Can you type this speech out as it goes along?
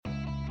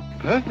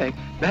Perfect?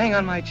 Bang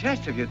on my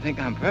chest if you think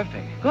I'm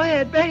perfect. Go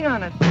ahead, bang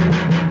on it.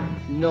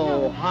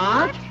 No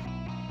heart?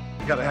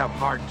 You gotta have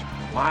heart.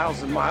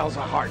 Miles and miles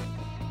of heart.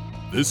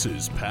 This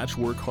is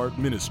Patchwork Heart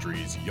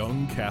Ministries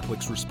Young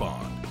Catholics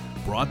Respond,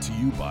 brought to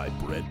you by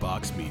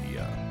Breadbox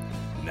Media.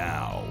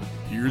 Now,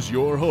 here's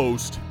your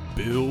host,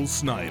 Bill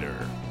Snyder.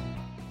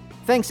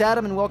 Thanks,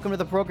 Adam, and welcome to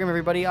the program,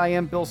 everybody. I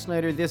am Bill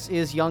Snyder. This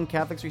is Young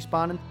Catholics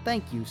Respond, and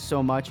thank you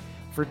so much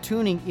for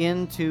tuning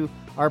in to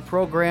our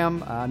program.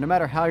 No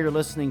matter how you're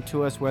listening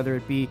to us, whether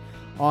it be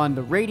on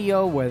the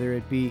radio, whether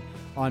it be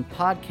on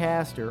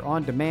podcast or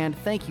on demand,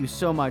 thank you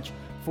so much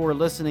for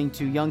listening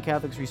to Young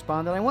Catholics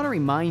Respond. And I want to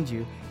remind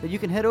you that you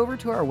can head over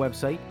to our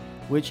website,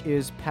 which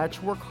is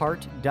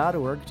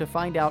patchworkheart.org, to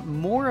find out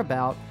more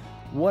about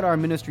what our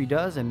ministry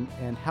does and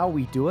how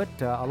we do it.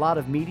 A lot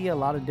of media, a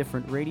lot of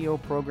different radio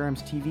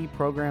programs, TV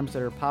programs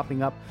that are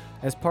popping up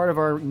as part of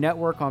our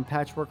network on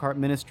Patchwork Heart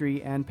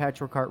Ministry and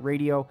Patchwork Heart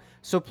Radio.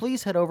 So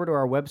please head over to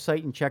our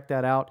website and check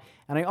that out.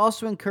 And I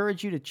also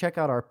encourage you to check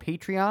out our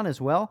Patreon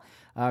as well,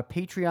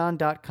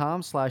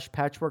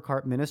 patreon.com/Patchwork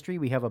Heart Ministry.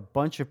 We have a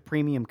bunch of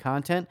premium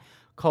content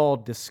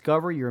called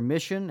Discover Your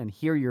Mission and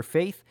Hear Your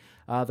Faith.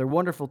 They're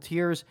wonderful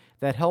tiers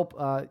that help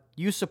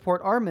you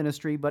support our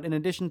ministry, but in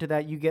addition to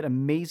that, you get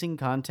amazing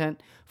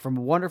content from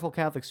wonderful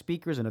Catholic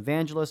speakers and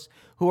evangelists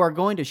who are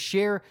going to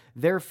share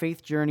their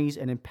faith journeys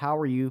and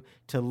empower you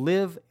to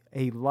live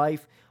a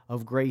life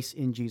of grace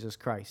in Jesus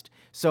Christ.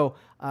 So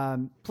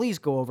please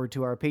go over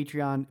to our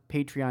Patreon,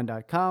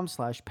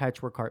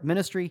 patreon.com/Patchwork Heart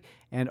Ministry,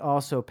 and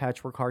also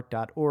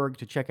patchworkheart.org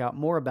to check out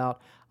more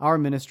about our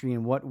ministry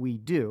and what we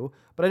do.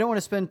 But I don't want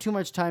to spend too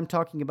much time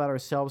talking about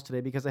ourselves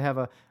today because I have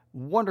a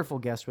wonderful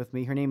guest with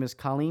me. Her name is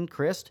Colleen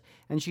Christ,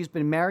 and she's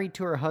been married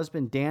to her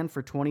husband, Dan,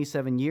 for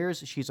 27 years.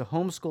 She's a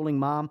homeschooling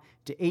mom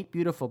to 8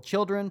 beautiful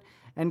children,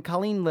 and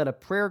Colleen led a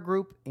prayer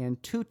group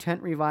and 2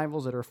 tent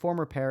revivals at her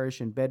former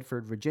parish in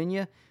Bedford,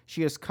 Virginia.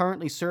 She is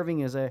currently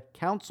serving as a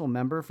council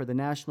member for the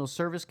National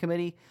Service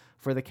Committee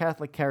for the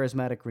Catholic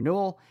Charismatic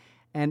Renewal,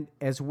 and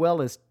as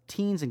well as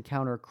Teens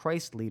Encounter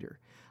Christ leader.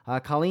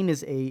 Colleen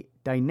is a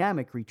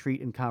dynamic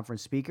retreat and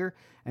conference speaker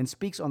and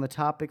speaks on the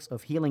topics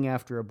of healing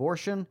after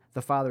abortion,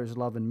 the Father's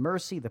love and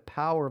mercy, the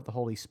power of the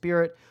Holy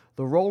Spirit,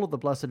 the role of the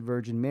Blessed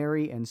Virgin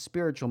Mary, and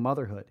spiritual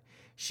motherhood.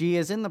 She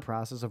is in the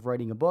process of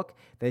writing a book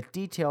that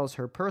details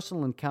her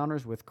personal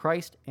encounters with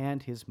Christ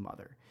and his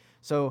mother.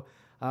 So,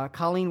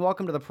 Colleen,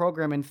 welcome to the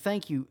program, and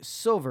thank you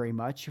so very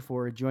much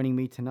for joining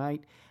me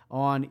tonight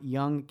on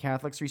Young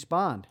Catholics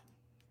Respond.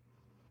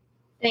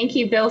 Thank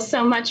you, Bill,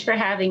 so much for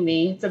having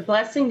me. It's a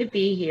blessing to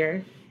be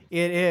here.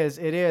 It is.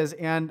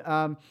 And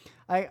I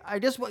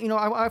just,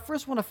 I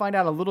first want to find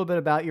out a little bit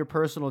about your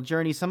personal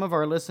journey. Some of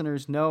our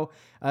listeners know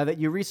that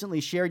you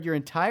recently shared your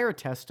entire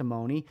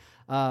testimony,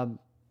 A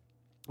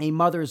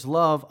Mother's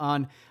Love,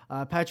 on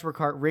Patchwork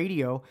Heart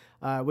Radio,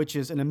 which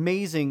is an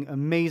amazing,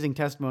 amazing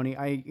testimony.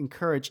 I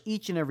encourage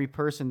each and every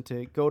person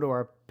to go to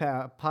our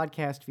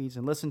podcast feeds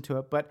and listen to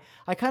it. But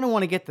I kind of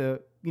want to get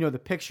the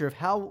picture of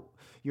how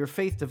your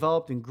faith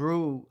developed and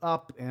grew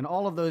up and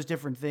all of those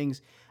different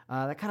things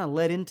that kind of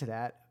led into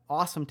that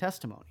awesome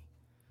testimony.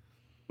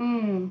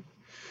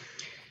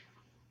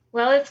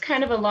 Well, it's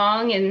kind of a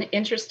long and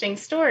interesting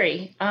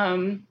story.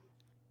 I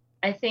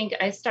think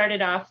I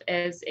started off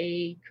as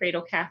a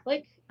cradle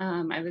Catholic.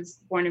 I was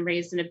born and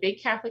raised in a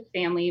big Catholic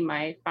family.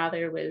 My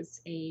father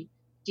was a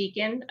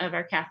deacon of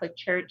our Catholic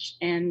church,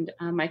 and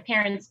my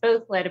parents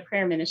both led a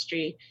prayer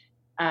ministry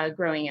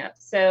growing up.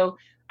 So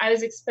I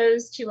was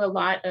exposed to a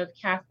lot of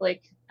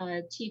Catholic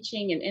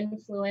teaching and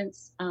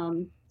influence.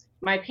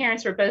 My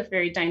parents were both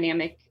very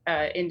dynamic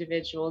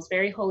individuals,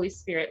 very Holy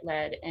Spirit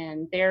led,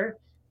 and the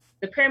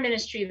prayer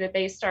ministry that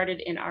they started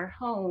in our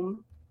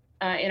home,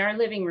 in our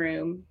living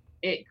room,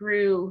 it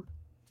grew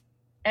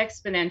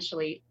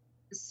exponentially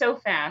so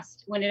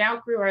fast. When it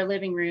outgrew our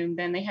living room,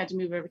 then they had to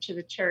move over to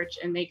the church,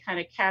 and they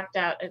kind of capped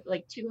out at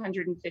like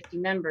 250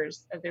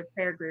 members of their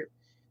prayer group.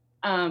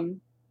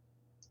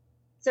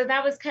 So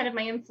that was kind of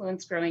my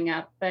influence growing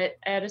up. But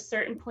at a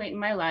certain point in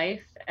my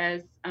life,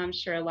 as I'm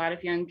sure a lot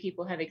of young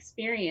people have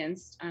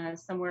experienced,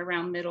 somewhere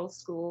around middle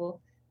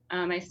school,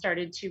 I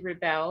started to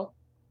rebel,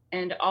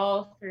 and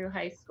all through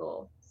high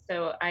school.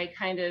 So I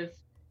kind of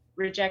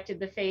rejected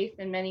the faith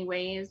in many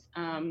ways.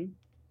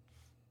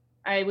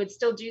 I would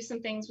still do some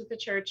things with the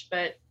church,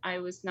 but I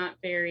was not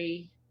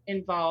very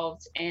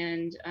involved,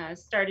 and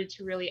started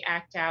to really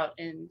act out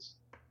and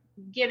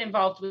get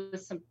involved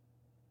with some,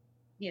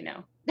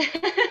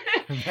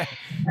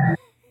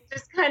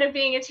 just kind of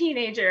being a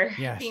teenager,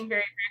 Yes. being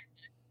very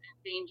reckless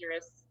and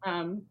dangerous.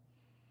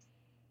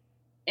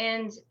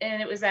 And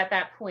it was at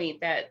that point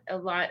that a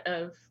lot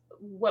of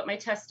what my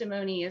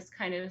testimony is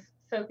kind of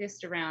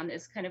focused around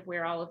is kind of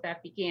where all of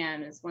that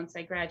began, is once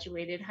I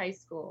graduated high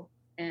school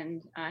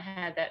and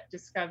had that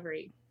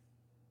discovery.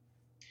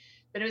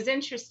 But it was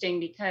interesting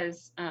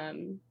because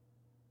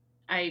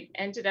I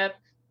ended up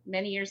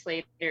many years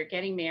later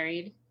getting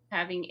married,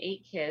 having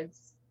 8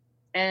 kids.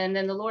 And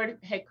then the Lord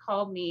had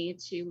called me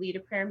to lead a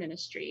prayer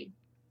ministry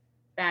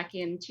back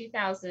in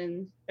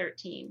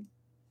 2013.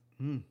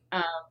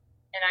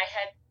 And I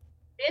had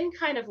been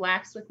kind of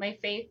lax with my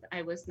faith.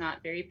 I was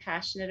not very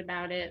passionate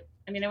about it.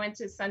 I mean, I went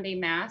to Sunday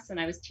Mass and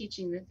I was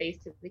teaching the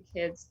faith to the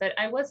kids, but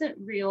I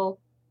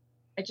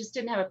just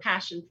didn't have a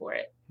passion for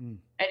it.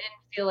 I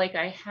didn't feel like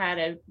I had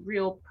a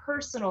real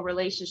personal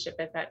relationship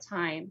at that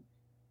time.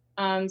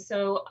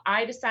 So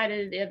I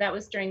decided, that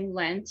was during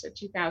Lent of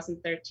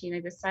 2013, I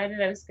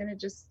decided I was going to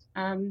just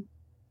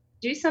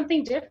do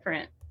something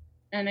different.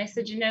 And I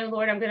said,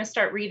 Lord, I'm going to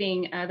start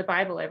reading the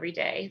Bible every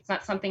day. It's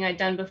not something I'd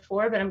done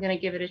before, but I'm going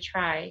to give it a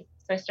try.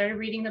 So I started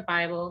reading the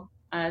Bible,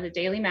 the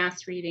daily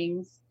Mass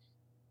readings.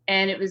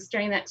 And it was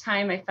during that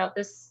time I felt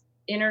this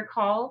inner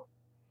call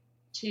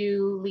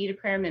to lead a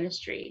prayer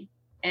ministry.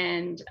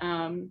 And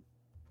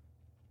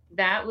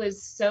that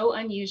was so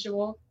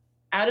unusual,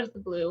 out of the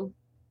blue.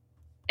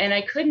 And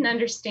I couldn't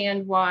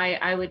understand why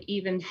I would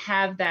even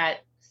have that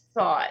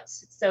thought.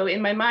 So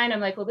in my mind, I'm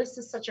like, well, this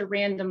is such a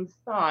random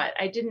thought.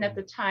 I didn't at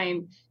the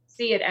time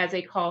see it as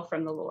a call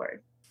from the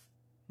Lord.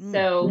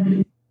 So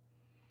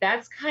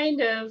that's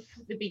kind of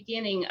the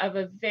beginning of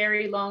a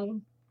very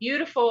long,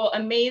 beautiful,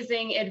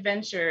 amazing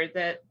adventure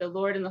that the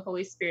Lord and the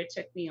Holy Spirit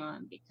took me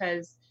on,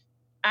 because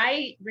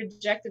I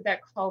rejected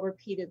that call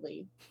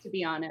repeatedly, to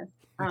be honest.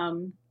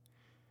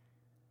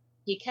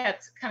 He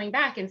kept coming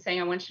back and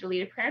saying, I want you to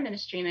lead a prayer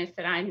ministry. And I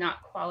said, I'm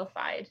not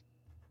qualified.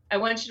 I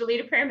want you to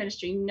lead a prayer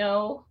ministry.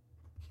 No,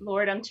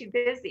 Lord, I'm too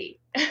busy.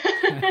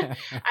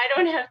 I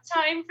don't have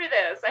time for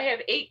this. I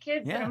have 8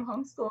 kids that I'm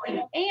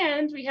homeschooling,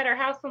 and we had our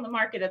house on the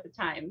market at the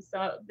time.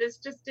 So this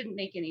just didn't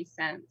make any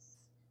sense.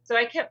 So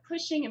I kept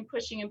pushing and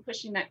pushing and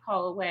pushing that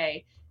call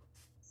away,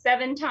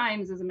 7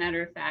 times, as a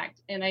matter of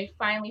fact. And I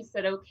finally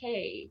said,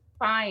 okay,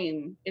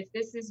 fine. If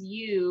this is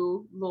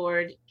you,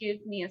 Lord,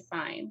 give me a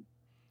sign.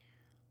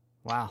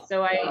 Wow.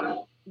 So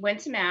I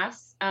went to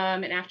Mass,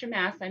 and after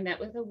Mass, I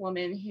met with a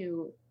woman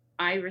who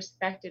I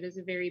respected as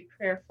a very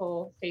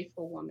prayerful,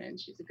 faithful woman.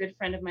 She's a good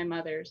friend of my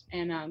mother's.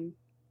 And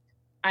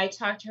I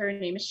talked to her. Her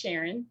name is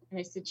Sharon. And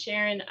I said,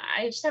 Sharon,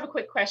 I just have a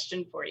quick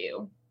question for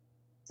you.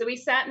 So we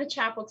sat in the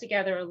chapel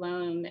together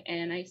alone.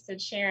 And I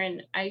said,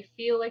 Sharon, I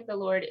feel like the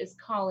Lord is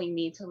calling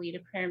me to lead a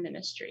prayer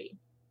ministry.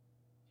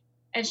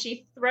 And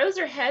she throws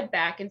her head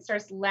back and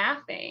starts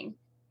laughing.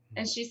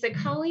 And she said,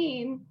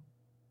 Colleen,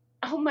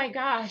 oh my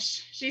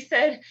gosh. She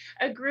said,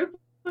 a group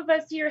of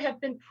us here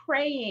have been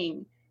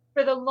praying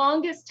for the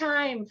longest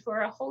time for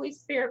a Holy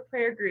Spirit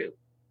prayer group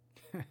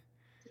to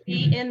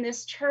be in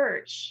this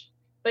church,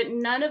 but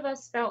none of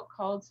us felt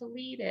called to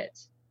lead it.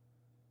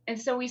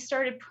 And so we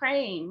started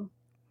praying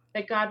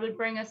that God would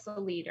bring us a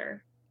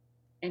leader.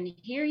 And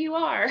here you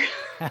are.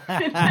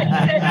 And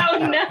I said, oh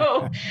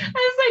no. I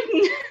was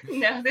like,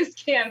 no, this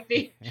can't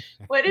be.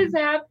 What is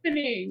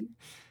happening?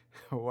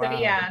 Wow. So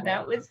yeah,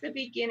 that was the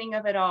beginning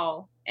of it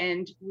all.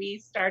 And we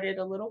started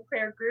a little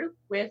prayer group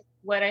with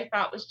what I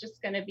thought was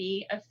just going to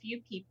be a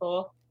few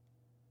people.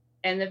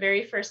 And the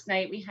very first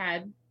night we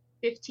had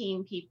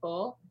 15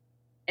 people.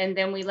 And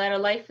then we led a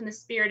life in the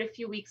Spirit. A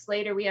few weeks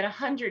later, we had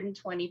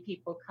 120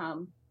 people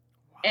come.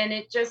 Wow. And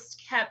it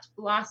just kept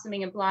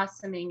blossoming and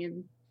blossoming.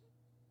 And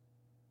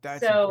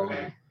that's so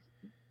incredible.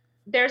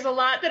 There's a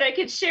lot that I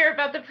could share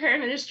about the prayer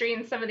ministry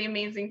and some of the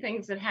amazing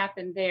things that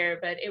happened there.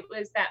 But it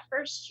was that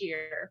first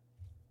year,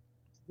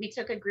 we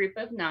took a group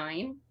of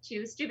 9 to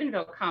the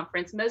Steubenville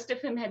conference, most of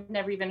whom had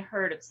never even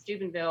heard of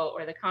Steubenville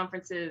or the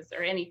conferences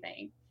or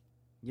anything.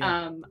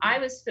 Yeah. I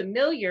was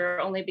familiar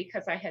only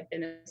because I had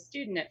been a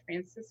student at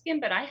Franciscan,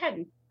 but I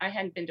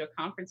hadn't been to a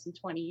conference in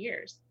 20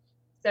 years.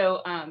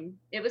 So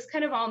it was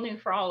kind of all new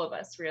for all of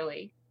us,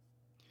 really.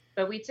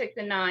 But we took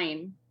the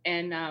 9,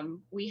 and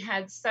we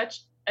had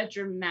such a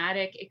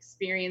dramatic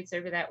experience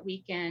over that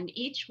weekend,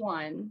 each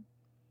one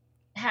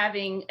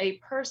having a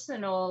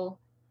personal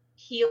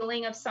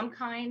healing of some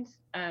kind.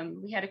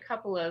 We had a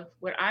couple of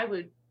what I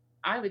would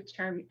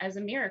term as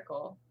a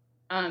miracle.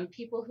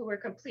 People who were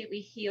completely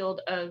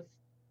healed of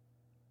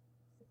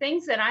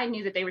things that I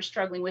knew that they were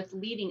struggling with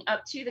leading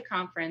up to the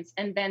conference.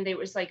 And then they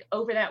was like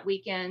over that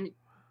weekend,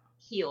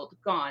 healed,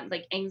 gone,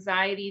 like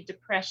anxiety,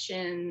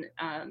 depression,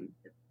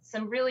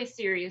 some really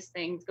serious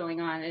things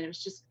going on. And it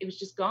was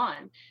just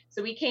gone.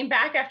 So we came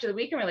back after the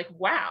weekend. We're like,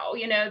 wow,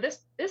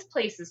 this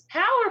place is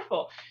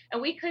powerful.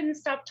 And we couldn't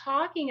stop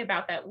talking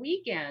about that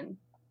weekend.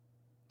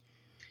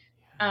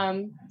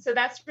 So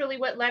that's really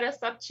what led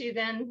us up to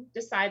then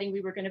deciding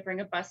we were going to bring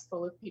a bus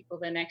full of people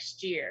the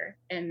next year.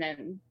 And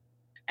then,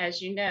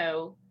 as you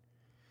know,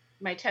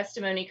 my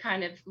testimony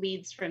kind of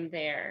leads from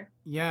there.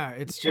 Yeah,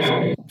 it's just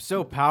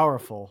so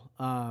powerful.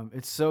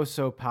 It's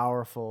so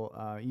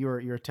powerful,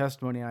 your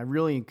testimony. And I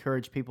really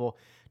encourage people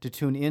to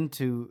tune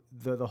into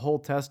the whole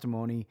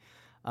testimony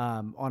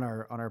on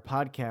our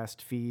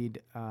podcast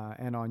feed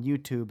and on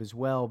YouTube as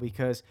well,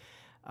 because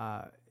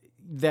my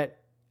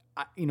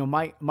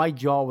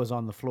jaw was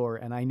on the floor,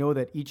 and I know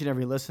that each and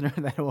every listener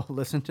that will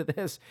listen to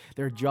this,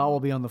 their jaw will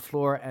be on the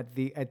floor at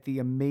the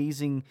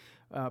amazing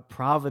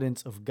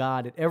providence of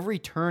God at every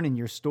turn in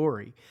your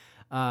story.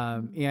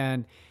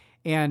 And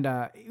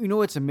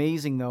what's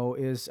amazing though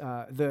is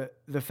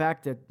the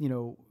fact that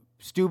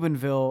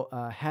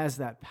Steubenville has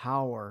that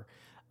power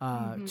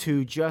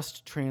to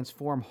just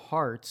transform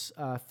hearts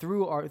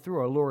through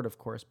our Lord, of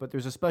course. But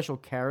there's a special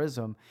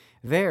charism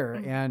there,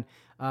 and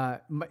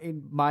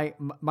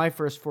my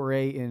first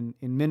foray in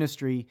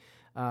ministry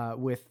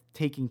with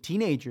taking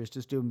teenagers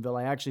to Steubenville,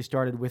 I actually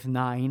started with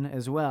 9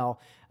 as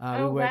well.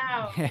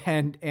 Wow!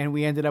 And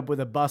we ended up with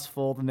a bus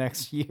full the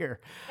next year.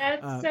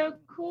 That's so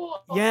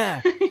cool.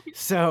 Yeah.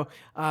 So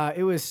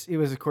it was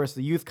of course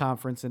the youth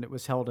conference, and it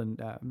was held in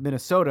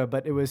Minnesota.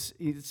 But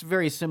it's a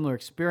very similar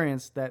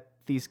experience that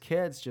these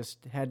kids just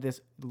had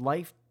this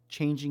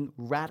life-changing,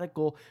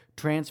 radical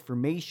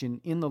transformation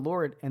in the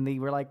Lord, and they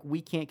were like,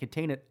 "We can't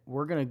contain it.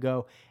 We're going to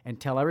go and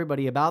tell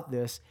everybody about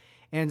this."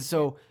 And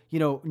so,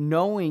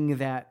 knowing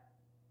that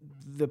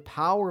the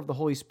power of the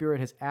Holy Spirit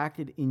has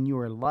acted in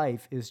your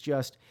life is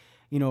just,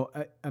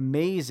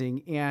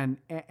 amazing. And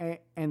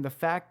the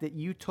fact that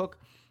you took,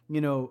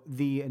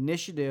 the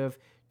initiative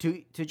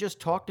to just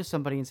talk to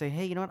somebody and say,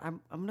 "Hey, you know what?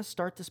 I'm going to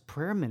start this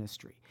prayer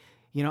ministry.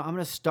 I'm going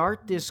to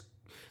start this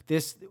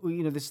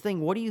thing.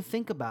 What do you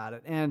think about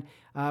it?" And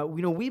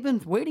we've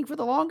been waiting for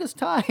the longest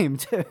time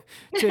to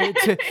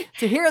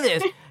hear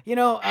this.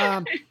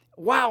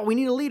 Wow, we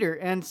need a leader.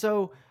 And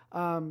so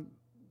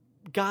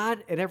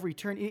God at every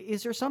turn,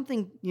 is there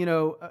something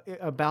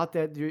about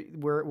that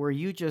where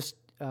you just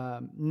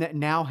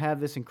now have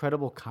this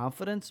incredible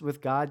confidence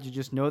with God? You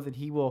just know that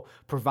He will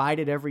provide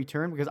at every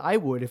turn? Because I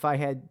would, if I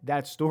had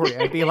that story,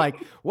 I'd be like,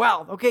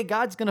 wow, okay,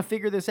 God's going to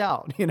figure this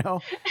out.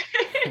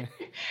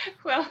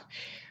 Well,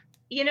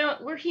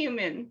 we're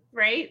human,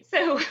 right?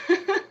 So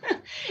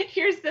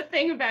here's the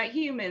thing about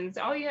humans.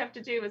 All you have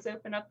to do is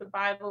open up the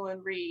Bible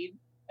and read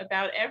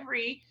about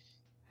every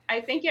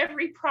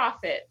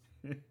prophet,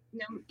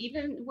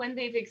 even when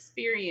they've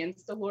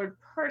experienced the Lord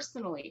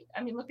personally.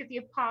 I mean, look at the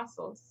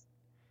apostles,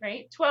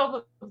 right?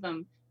 12 of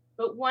them,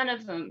 but one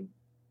of them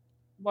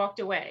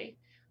walked away.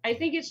 I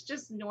think it's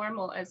just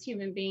normal as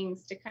human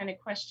beings to kind of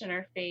question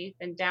our faith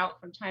and doubt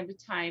from time to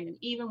time. And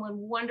even when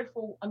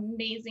wonderful,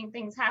 amazing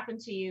things happen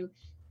to you,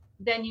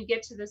 then you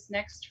get to this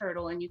next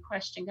hurdle and you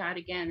question God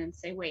again and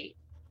say, wait,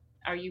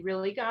 are you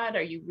really God?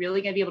 Are you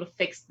really going to be able to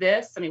fix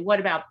this? I mean, what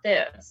about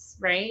this?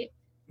 Right?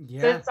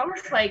 Yeah. So it's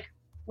almost like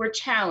we're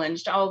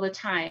challenged all the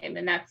time.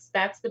 And that's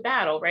the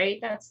battle, right?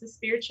 That's the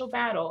spiritual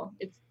battle.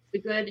 It's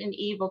the good and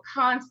evil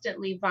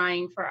constantly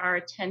vying for our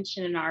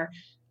attention and our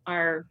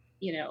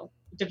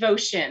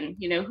devotion.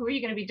 Who are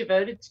you going to be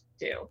devoted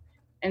to?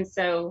 And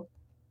so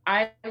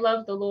I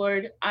love the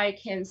Lord. I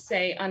can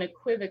say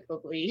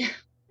unequivocally,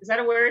 is that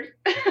a word?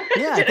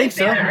 Yeah, I think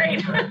so.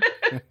 Right?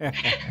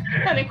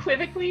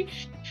 Unequivocally,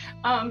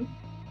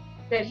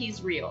 that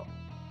He's real.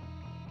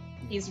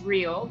 He's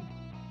real.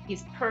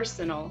 He's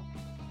personal.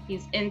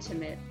 He's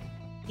intimate.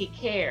 He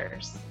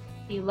cares.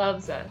 He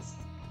loves us.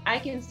 I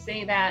can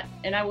say that,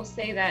 and I will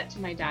say that to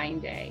my dying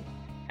day.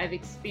 I've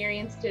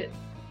experienced it.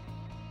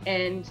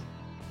 And,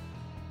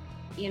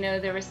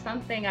 there was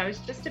something I was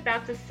just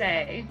about to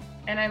say,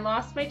 and I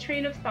lost my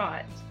train of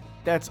thought.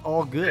 That's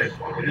all good.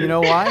 You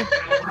know why?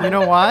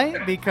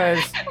 Because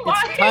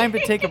it's time to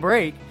take a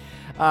break.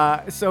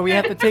 So we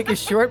have to take a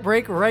short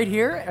break right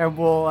here, and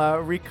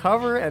we'll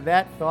recover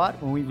that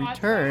thought when we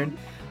return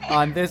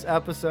on this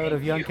episode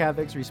of Young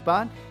Catholics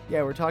Respond.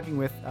 Yeah, we're talking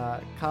with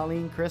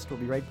Colleen Christ. We'll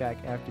be right back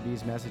after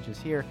these messages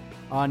here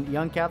on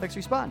Young Catholics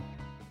Respond.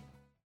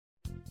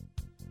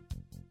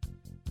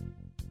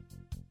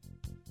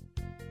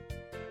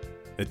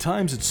 At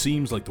times it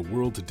seems like the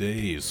world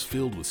today is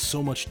filled with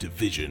so much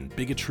division,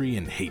 bigotry,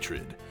 and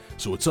hatred.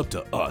 So it's up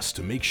to us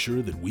to make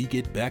sure that we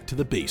get back to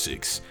the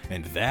basics,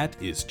 and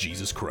that is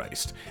Jesus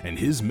Christ and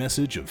His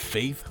message of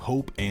faith,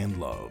 hope, and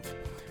love.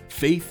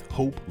 Faith,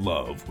 Hope,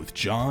 Love with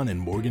John and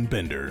Morgan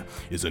Bender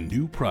is a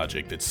new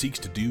project that seeks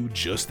to do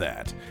just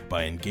that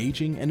by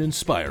engaging and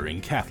inspiring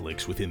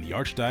Catholics within the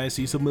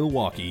Archdiocese of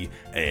Milwaukee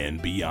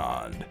and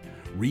beyond.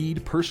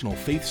 Read personal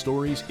faith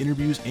stories,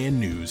 interviews, and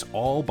news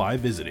all by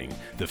visiting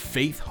the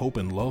Faith, Hope,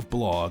 and Love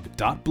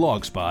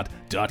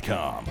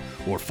blog.blogspot.com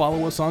or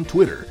follow us on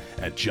Twitter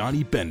at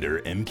Johnny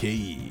Bender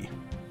MKE.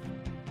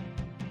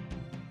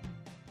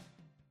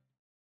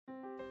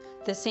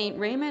 The St.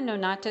 Raymond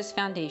Nonatus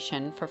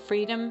Foundation for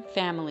Freedom,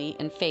 Family,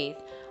 and Faith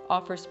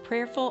offers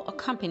prayerful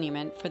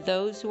accompaniment for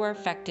those who are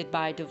affected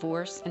by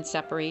divorce and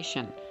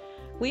separation.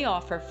 We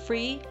offer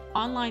free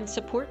online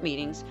support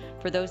meetings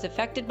for those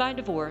affected by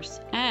divorce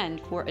and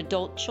for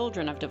adult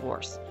children of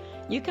divorce.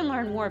 You can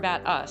learn more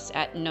about us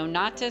at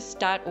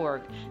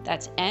nonatus.org.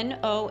 That's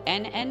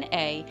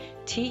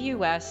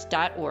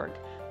NONNATUS.org.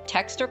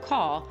 Text or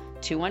call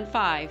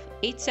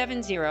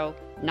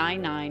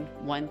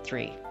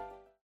 215-870-9913.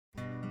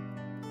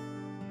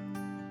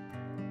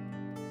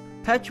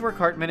 Patchwork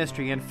Heart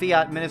Ministry and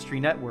Fiat Ministry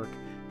Network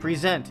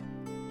present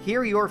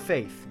Hear Your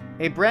Faith,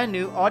 a brand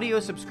new audio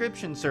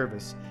subscription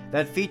service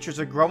that features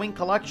a growing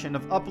collection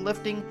of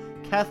uplifting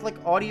Catholic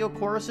audio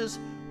choruses,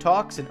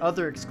 talks, and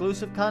other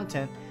exclusive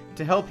content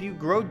to help you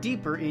grow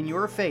deeper in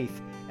your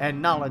faith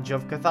and knowledge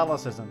of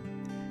Catholicism.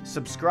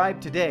 Subscribe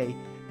today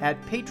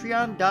at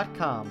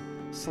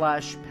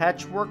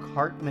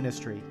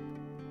patreon.com/patchworkheartministry.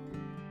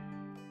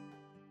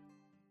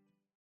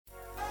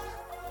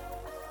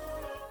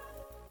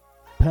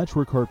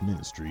 Patchwork Heart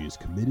Ministry is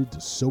committed to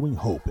sowing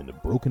hope into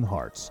broken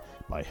hearts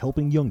by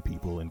helping young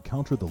people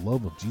encounter the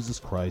love of Jesus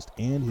Christ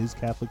and His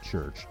Catholic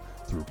Church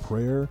through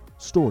prayer,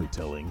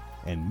 storytelling,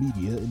 and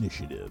media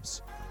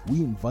initiatives.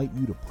 We invite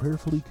you to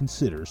prayerfully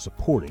consider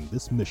supporting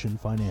this mission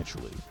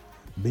financially.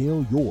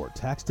 Mail your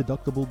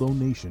tax-deductible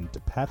donation to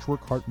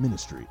Patchwork Heart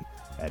Ministry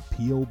at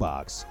P.O.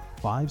 Box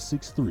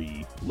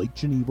 563, Lake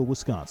Geneva,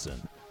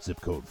 Wisconsin,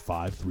 zip code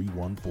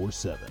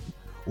 53147.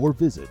 Or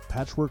visit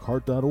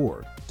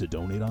patchworkheart.org to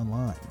donate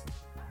online.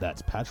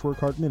 That's Patchwork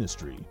Heart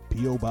Ministry,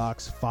 P.O.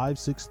 Box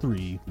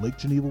 563, Lake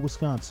Geneva,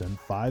 Wisconsin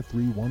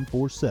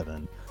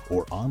 53147,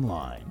 or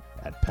online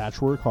at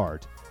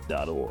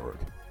patchworkheart.org.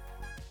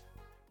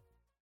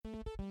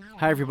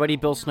 Hi everybody,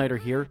 Bill Snyder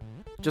here.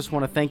 Just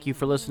want to thank you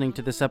for listening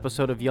to this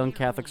episode of Young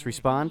Catholics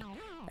Respond.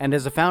 And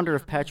as a founder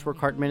of Patchwork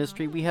Heart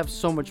Ministry, we have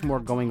so much more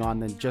going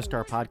on than just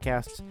our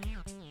podcasts.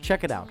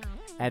 Check it out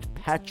at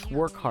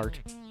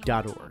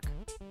patchworkheart.org.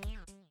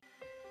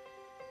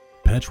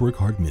 Patchwork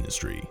Heart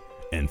Ministry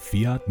and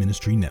Fiat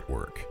Ministry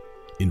Network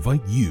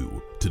invite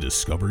you to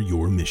discover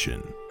your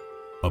mission.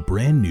 A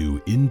brand new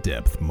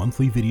in-depth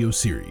monthly video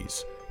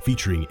series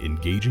featuring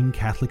engaging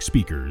Catholic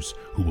speakers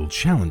who will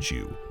challenge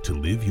you to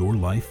live your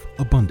life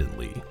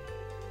abundantly.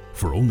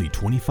 For only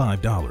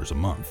 $25 a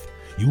month,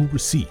 you will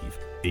receive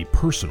a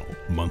personal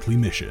monthly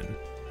mission,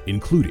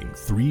 including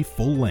 3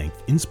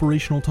 full-length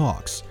inspirational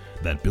talks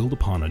that build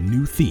upon a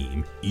new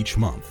theme each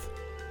month.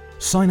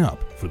 Sign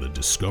up for the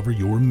Discover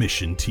Your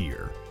Mission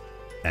tier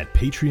at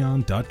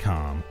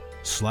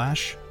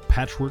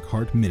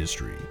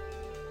patreon.com/patchworkheartministry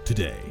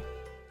today.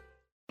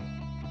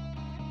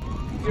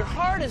 Your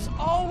heart is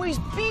always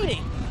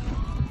beating,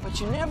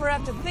 but you never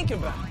have to think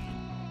about it.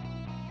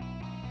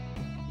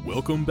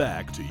 Welcome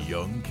back to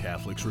Young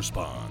Catholics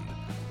Respond.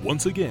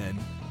 Once again,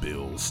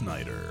 Bill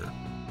Snyder.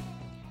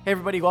 Hey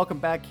everybody, welcome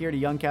back here to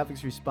Young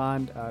Catholics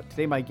Respond.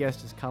 Today my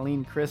guest is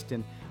Colleen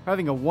Christen. We're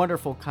having a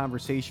wonderful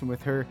conversation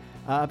with her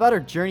about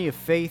her journey of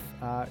faith.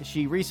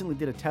 She recently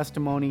did a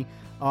testimony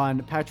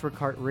on Patchwork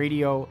Heart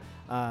Radio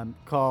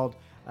called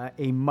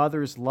A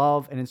Mother's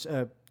Love, and it's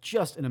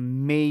just an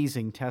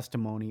amazing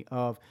testimony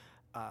of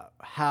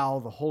how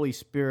the Holy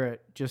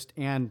Spirit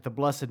and the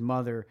Blessed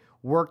Mother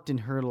worked in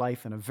her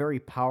life in a very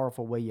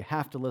powerful way. You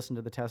have to listen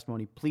to the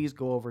testimony. Please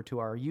go over to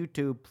our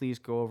YouTube. Please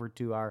go over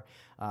to our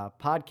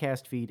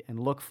podcast feed and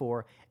look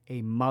for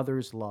A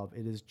Mother's Love.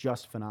 It is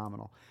just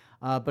phenomenal.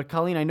 But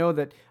Colleen, I know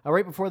that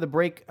right before the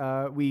break,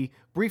 we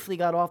briefly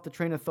got off the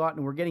train of thought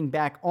and we're getting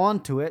back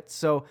onto it.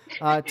 So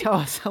tell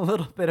us a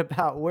little bit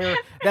about where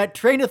that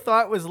train of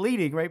thought was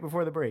leading right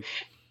before the break.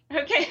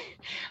 Okay.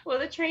 Well,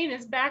 the train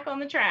is back on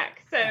the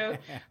track. So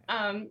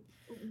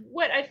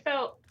what I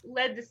felt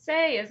led to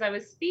say as I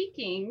was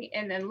speaking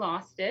and then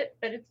lost it,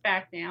 but it's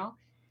back now,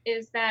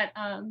 is that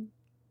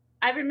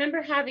I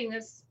remember having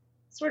this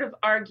sort of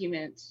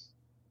argument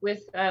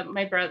with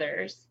my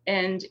brothers,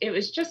 and it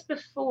was just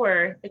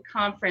before the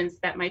conference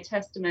that my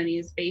testimony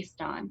is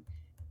based on.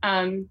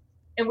 And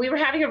we were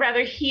having a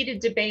rather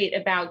heated debate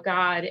about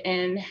God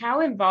and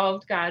how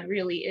involved God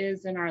really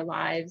is in our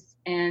lives.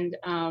 And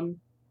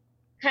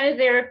kind of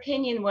their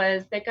opinion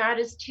was that God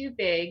is too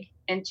big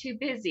and too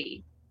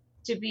busy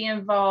to be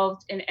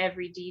involved in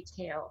every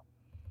detail.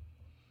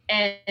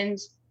 And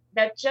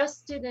that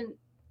just didn't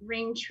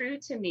ring true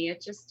to me.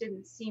 It just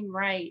didn't seem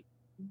right.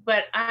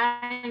 But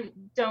I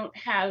don't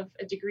have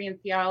a degree in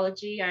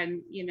theology. I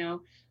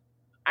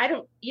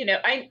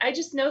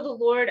just know the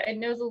Lord. I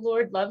know the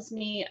Lord loves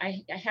me.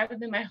 I have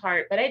him in my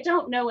heart, but I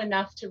don't know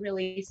enough to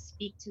really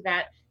speak to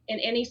that in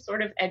any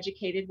sort of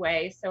educated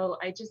way. So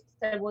I just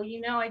said, well,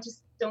 I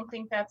just don't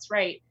think that's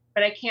right,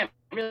 but I can't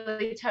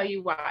really tell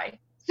you why.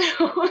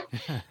 So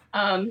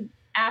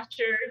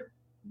after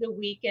the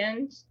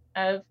weekend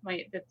of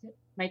my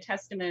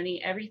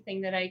testimony,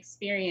 everything that I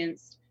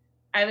experienced,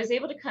 I was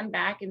able to come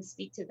back and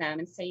speak to them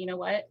and say, you know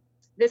what,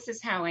 this is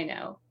how I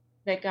know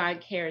that God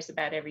cares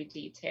about every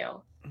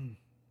detail.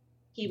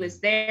 He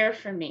was there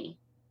for me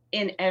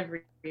in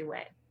every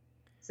way.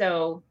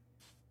 So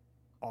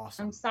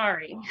awesome. I'm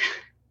sorry.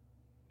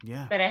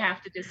 Yeah. But I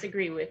have to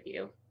disagree with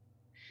you.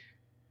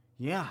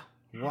 Yeah.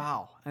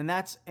 Wow. And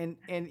that's, and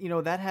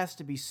that has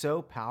to be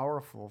so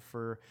powerful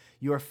for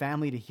your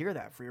family to hear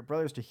that, for your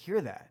brothers to hear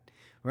that,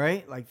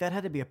 right? Like that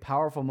had to be a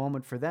powerful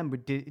moment for them.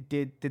 But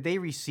did they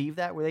receive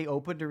that? Were they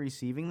open to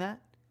receiving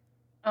that?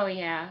 Oh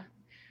yeah.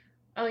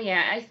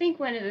 I think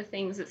one of the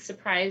things that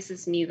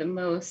surprises me the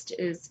most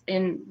is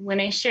when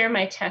I share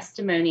my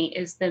testimony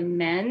is the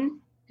men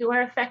who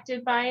are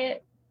affected by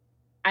it.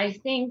 I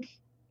think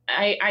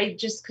I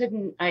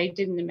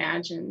didn't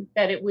imagine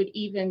that it would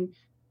even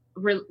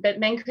that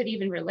men could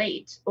even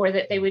relate, or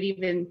that they would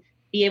even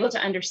be able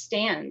to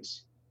understand,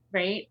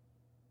 right?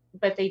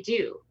 But they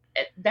do.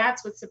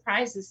 That's what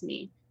surprises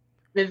me.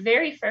 The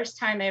very first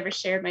time I ever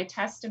shared my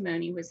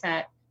testimony was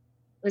at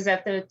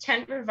the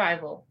tent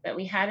revival that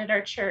we had at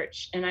our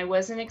church, and I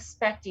wasn't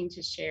expecting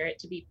to share it.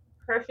 To be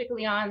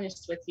perfectly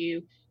honest with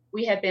you,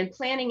 we had been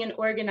planning and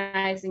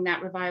organizing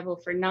that revival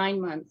for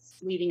 9 months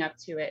leading up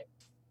to it,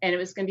 and it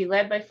was going to be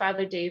led by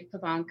Father Dave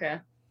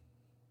Pavanka.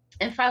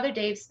 And Father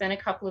Dave spent a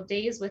couple of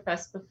days with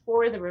us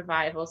before the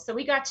revival. So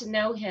we got to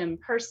know him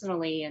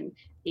personally, and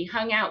he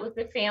hung out with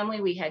the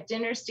family. We had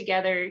dinners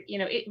together.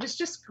 It was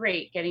just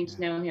great getting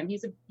to know him.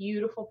 He's a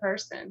beautiful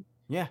person.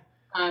 Yeah.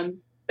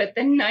 But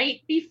the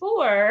night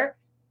before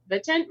the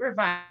tent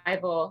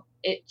revival,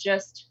 it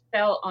just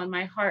fell on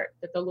my heart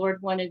that the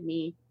Lord wanted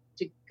me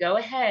to go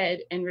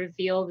ahead and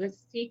reveal this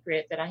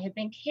secret that I had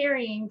been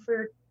carrying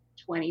for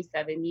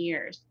 27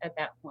 years at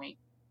that point.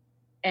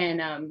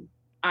 And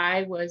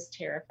I was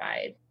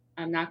terrified.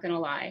 I'm not going to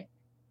lie.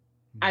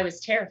 I was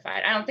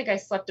terrified. I don't think I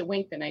slept a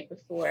wink the night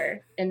before.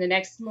 And the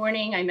next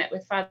morning I met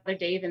with Father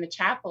Dave in the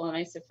chapel, and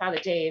I said, Father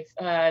Dave,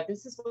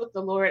 this is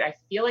what I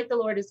feel like the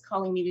Lord is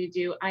calling me to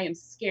do. I am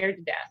scared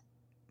to death.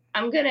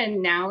 I'm going to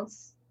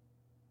announce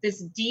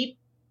this deep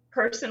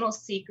personal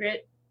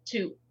secret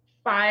to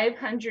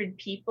 500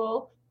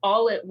 people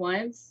all at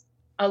once.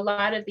 A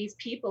lot of these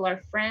people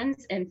are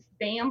friends and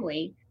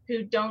family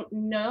who don't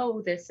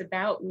know this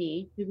about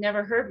me, who've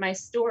never heard my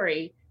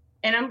story.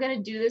 And I'm going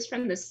to do this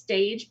from the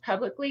stage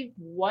publicly.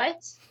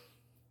 What?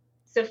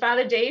 So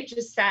Father Dave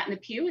just sat in the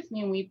pew with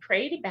me and we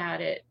prayed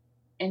about it.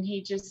 And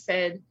he just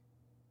said,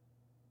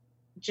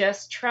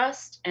 just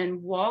trust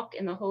and walk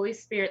in the Holy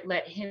Spirit.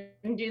 Let him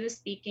do the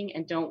speaking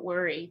and don't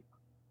worry.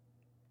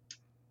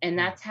 And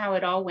that's how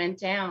it all went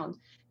down.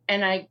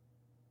 And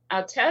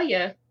I'll tell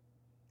you,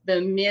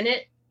 the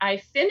minute I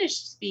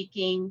finished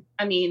speaking,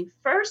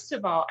 first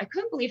of all, I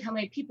couldn't believe how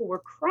many people were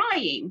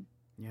crying.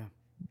 Yeah.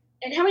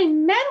 And how many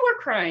men were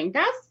crying.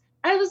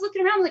 I was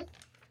looking around like,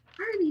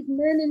 why are these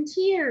men in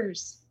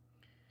tears?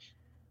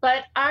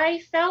 But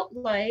I felt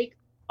like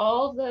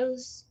all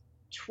those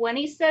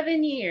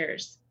 27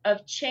 years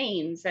of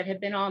chains that had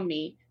been on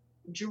me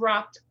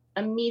dropped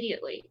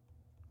immediately,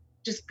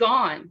 just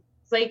gone.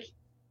 It's like,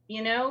 the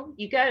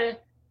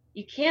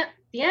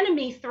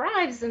enemy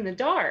thrives in the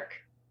dark.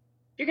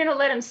 If you're going to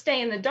let him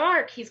stay in the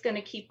dark, he's going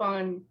to keep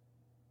on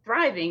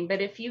thriving.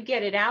 But if you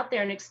get it out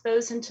there and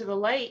expose him to the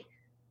light,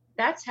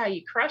 that's how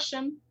you crush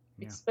him.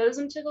 Yeah. Expose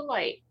him to the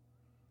light.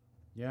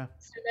 Yeah.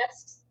 So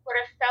that's what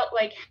I felt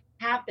like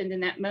happened in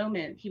that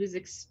moment. He was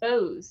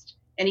exposed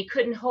and he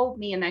couldn't hold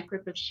me in that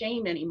grip of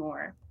shame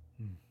anymore.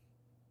 Wow.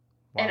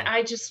 And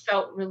I just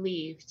felt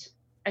relieved.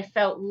 I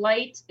felt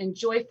light and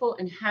joyful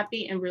and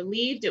happy and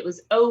relieved. It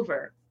was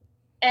over.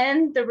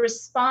 And the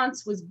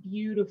response was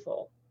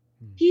beautiful.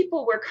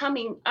 People were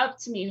coming up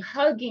to me,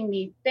 hugging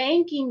me,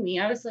 thanking me.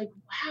 I was like,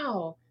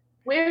 wow,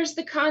 where's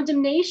the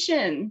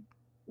condemnation?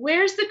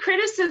 Where's the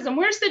criticism?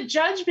 Where's the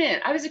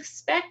judgment? I was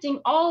expecting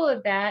all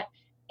of that,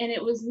 and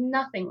it was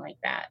nothing like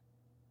that.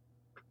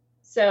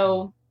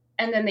 So,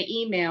 and then the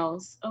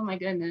emails, oh my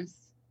goodness.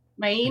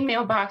 My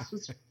email box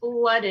was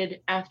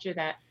flooded after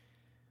that.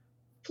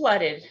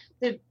 Flooded.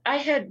 I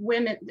had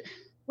women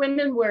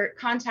were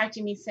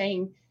contacting me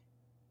saying,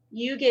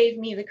 you gave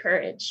me the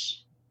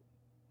courage.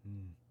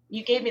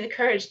 You gave me the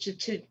courage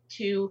to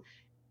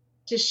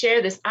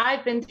share this.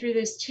 I've been through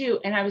this too,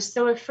 and I was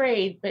so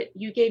afraid, but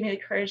you gave me the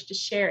courage to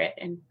share it.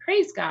 And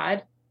praise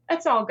God.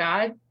 That's all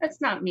God.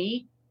 That's not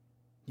me.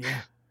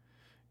 Yeah.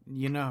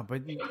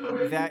 But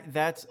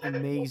that's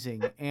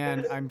amazing.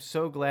 And I'm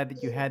so glad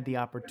that you had the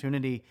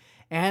opportunity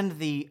and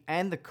the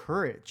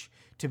courage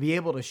to be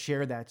able to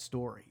share that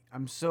story.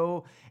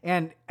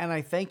 And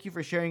I thank you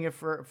for sharing it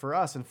for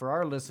us and for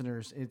our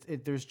listeners.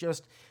 There's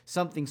just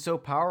something so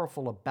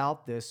powerful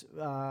about this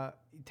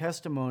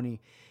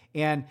testimony.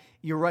 And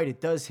you're right, it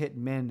does hit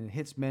men and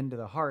hits men to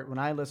the heart. When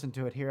I listen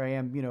to it, here I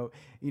am,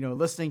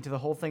 listening to the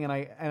whole thing. And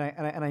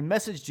I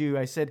messaged you.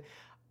 I said,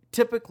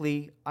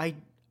 typically I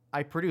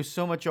produce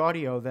so much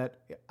audio that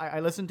I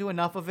listen to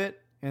enough of it,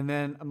 and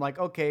then I'm like,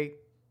 okay,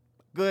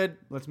 good,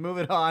 let's move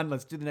it on.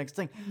 Let's do the next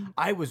thing.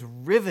 I was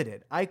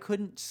riveted. I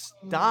couldn't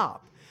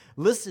stop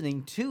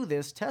listening to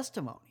this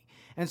testimony.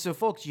 And so,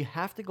 folks, you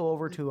have to go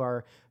over to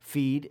our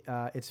feed.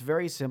 It's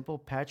very simple,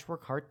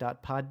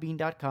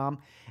 patchworkheart.podbean.com,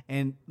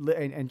 and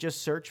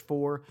just search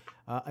for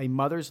A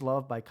Mother's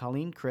Love by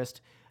Colleen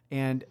Christ,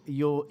 and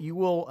you'll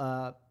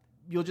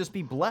just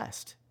be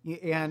blessed.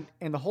 And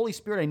the Holy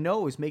Spirit, I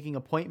know, is making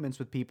appointments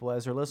with people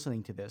as they're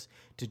listening to this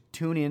to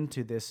tune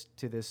into this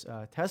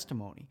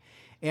testimony.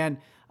 And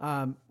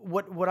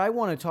what I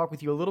want to talk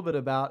with you a little bit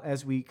about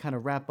as we kind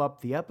of wrap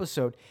up the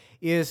episode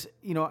is,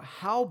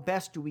 how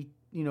best do we,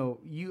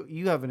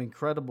 you have an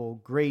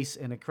incredible grace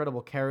and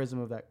incredible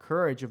charism of that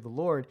courage of the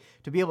Lord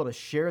to be able to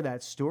share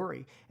that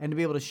story and to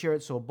be able to share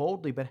it so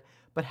boldly.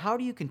 But how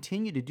do you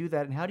continue to do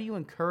that, and how do you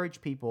encourage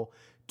people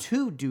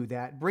to do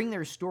that, bring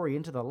their story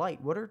into the light?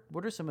 What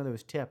are some of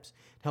those tips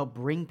to help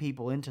bring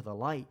people into the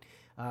light,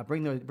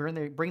 bring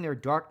their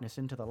darkness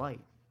into the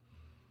light?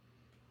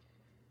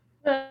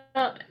 Well,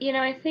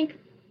 I think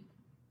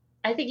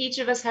each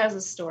of us has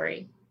a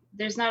story.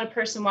 There's not a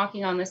person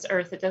walking on this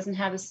earth that doesn't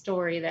have a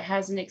story, that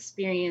hasn't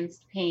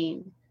experienced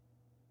pain,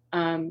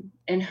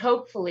 and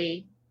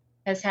hopefully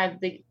has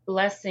had the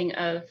blessing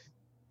of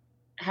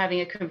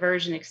having a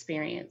conversion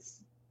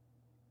experience.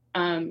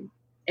 And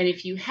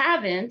if you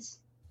haven't,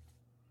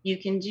 you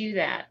can do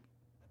that.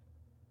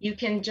 You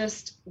can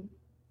just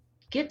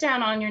get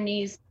down on your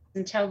knees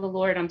and tell the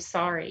Lord, I'm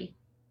sorry.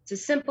 It's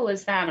as simple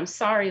as that. I'm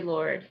sorry,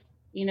 Lord.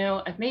 You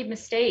know, I've made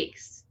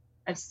mistakes.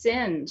 I've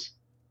sinned.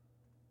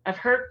 I've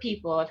hurt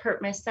people. I've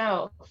hurt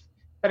myself,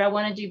 but I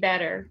want to do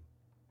better.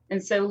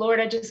 And so, Lord,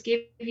 I just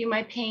give you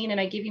my pain and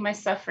I give you my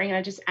suffering. And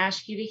I just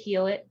ask you to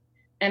heal it.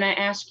 And I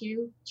ask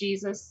you,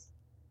 Jesus,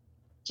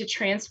 to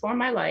transform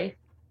my life.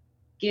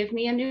 Give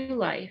me a new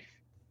life.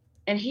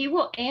 And he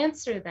will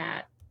answer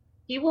that.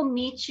 He will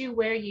meet you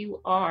where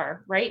you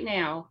are right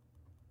now,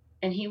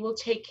 and he will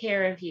take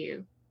care of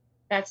you.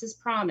 That's his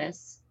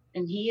promise.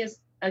 And he is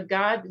a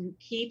God who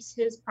keeps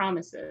his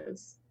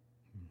promises.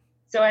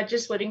 So I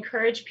just would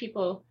encourage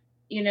people,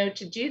 you know,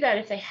 to do that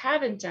if they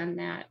haven't done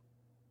that.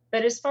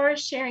 But as far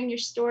as sharing your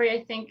story,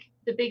 I think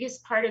the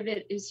biggest part of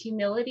it is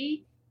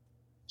humility,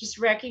 just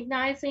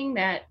recognizing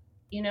that,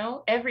 you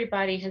know,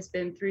 everybody has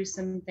been through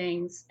some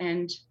things,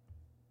 and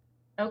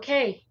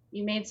okay,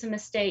 you made some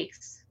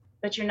mistakes,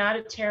 but you're not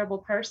a terrible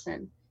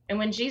person. And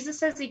when Jesus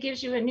says he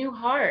gives you a new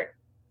heart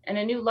and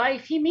a new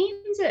life, he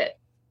means it.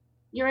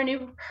 You're a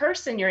new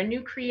person. You're a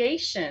new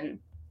creation.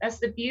 That's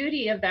the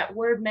beauty of that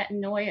word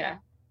metanoia,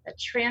 that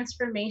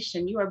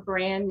transformation. You are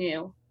brand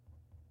new.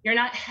 You're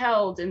not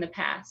held in the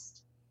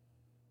past.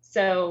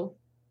 So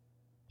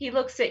he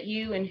looks at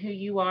you and who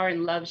you are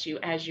and loves you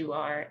as you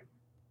are.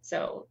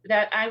 So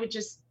that I would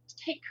just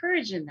take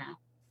courage in that.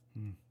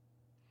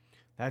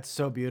 That's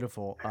so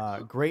beautiful.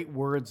 Great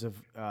words of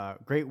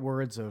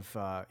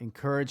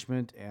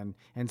encouragement and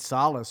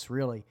solace.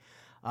 Really,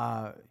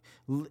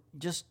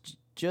 just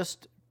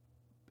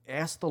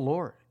ask the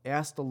Lord.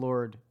 Ask the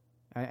Lord,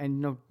 and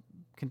you know,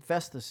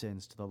 confess the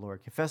sins to the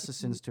Lord. Confess the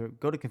sins to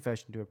go to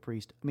confession to a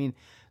priest. I mean,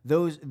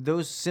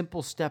 those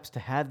simple steps to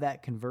have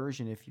that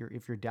conversion, if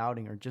you're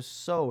doubting, are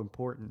just so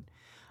important.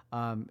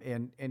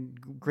 And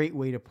great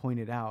way to point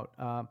it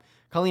out.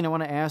 Colleen, I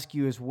want to ask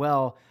you as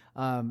well,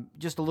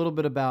 just a little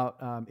bit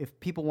about if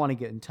people want to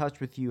get in touch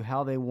with you,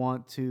 how they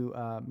want to,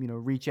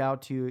 reach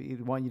out to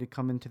you, want you to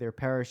come into their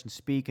parish and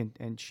speak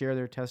and share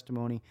their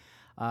testimony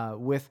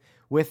with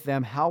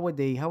them. How would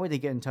they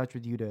get in touch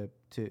with you to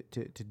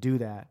do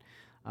that,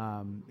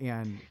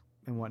 and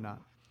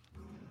whatnot?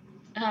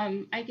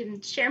 I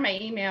can share my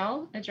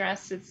email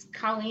address. It's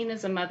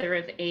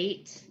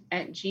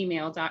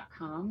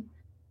colleenasamother8@gmail.com.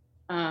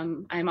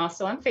 I'm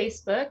also on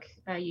Facebook.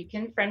 You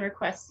can friend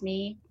request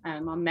me.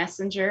 I'm on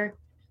Messenger.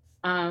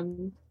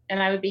 And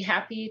I would be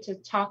happy to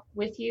talk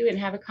with you and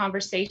have a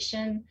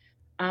conversation.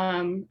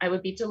 I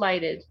would be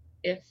delighted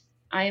if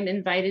I am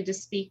invited to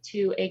speak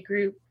to a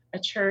group, a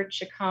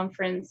church, a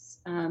conference,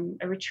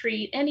 a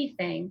retreat,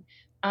 anything.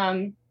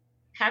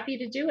 Happy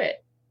to do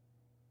it.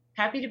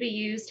 Happy to be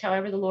used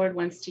however the Lord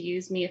wants to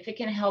use me. If it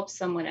can help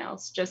someone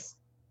else, just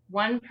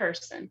one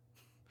person,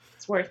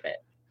 it's worth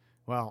it.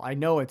 Well, I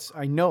know it's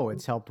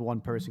helped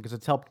one person because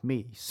it's helped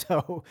me.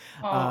 So,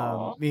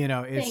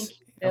 it's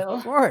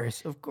of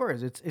course,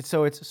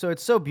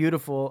 it's so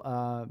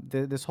beautiful.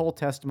 This whole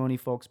testimony,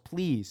 folks.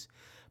 Please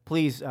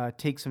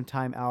take some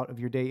time out of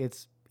your day.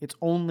 It's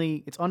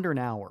under an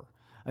hour.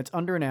 It's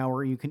under an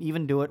hour. You can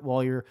even do it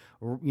while you're,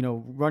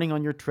 running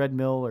on your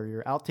treadmill or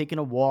you're out taking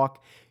a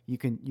walk. You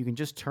can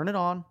just turn it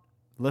on,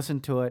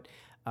 listen to it,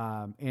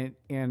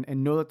 and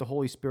know that the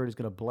Holy Spirit is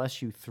going to bless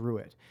you through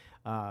it.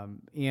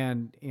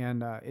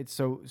 It's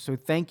so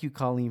thank you,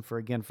 Colleen,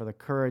 for the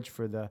courage,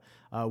 for the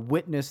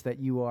witness that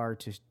you are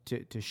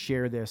to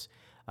share this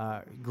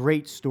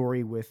great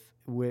story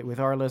with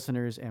our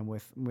listeners and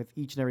with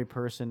each and every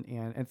person.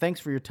 And thanks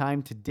for your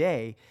time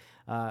today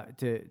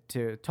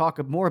to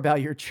talk more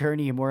about your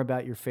journey and more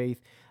about your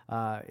faith.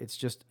 It's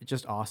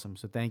just awesome.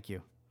 So thank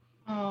you.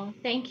 Oh,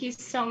 thank you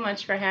so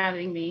much for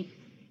having me.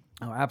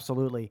 Oh,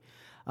 absolutely.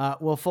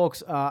 Well,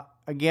 folks,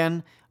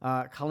 again,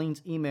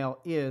 Colleen's email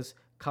is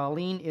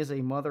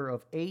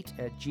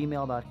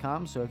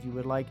colleenisamother8@gmail.com. So if you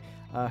would like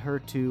her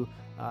to,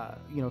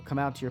 come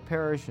out to your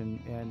parish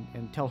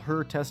and tell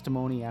her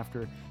testimony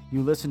after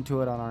you listen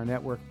to it on our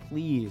network,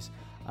 please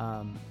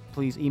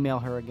email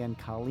her again,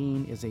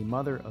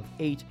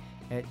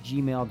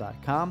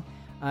 colleenisamother8@gmail.com.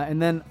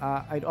 And then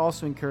I'd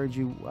also encourage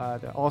you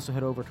to also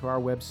head over to our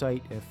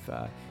website if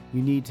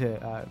you need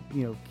to,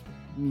 you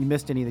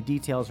missed any of the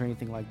details or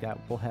anything like that.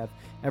 We'll have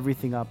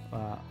everything up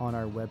on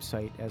our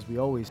website as we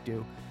always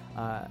do.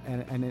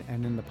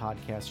 And in the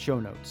podcast show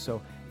notes. So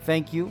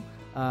thank you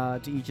to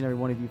each and every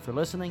one of you for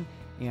listening,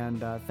 and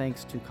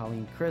thanks to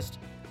Colleen Christ.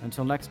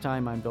 Until next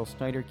time, I'm Bill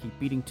Snyder. Keep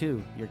beating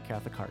to your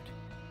Catholic heart.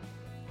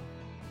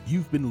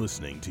 You've been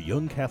listening to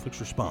Young Catholics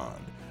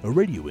Respond, a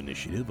radio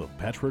initiative of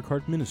Patchwork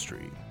Heart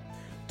Ministry.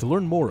 To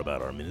learn more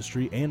about our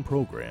ministry and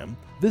program,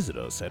 visit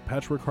us at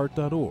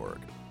patchworkheart.org.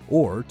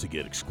 Or to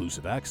get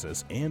exclusive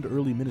access and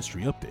early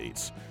ministry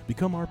updates,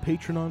 become our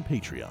patron on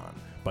Patreon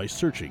by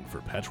searching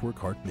for Patchwork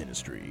Heart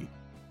Ministry.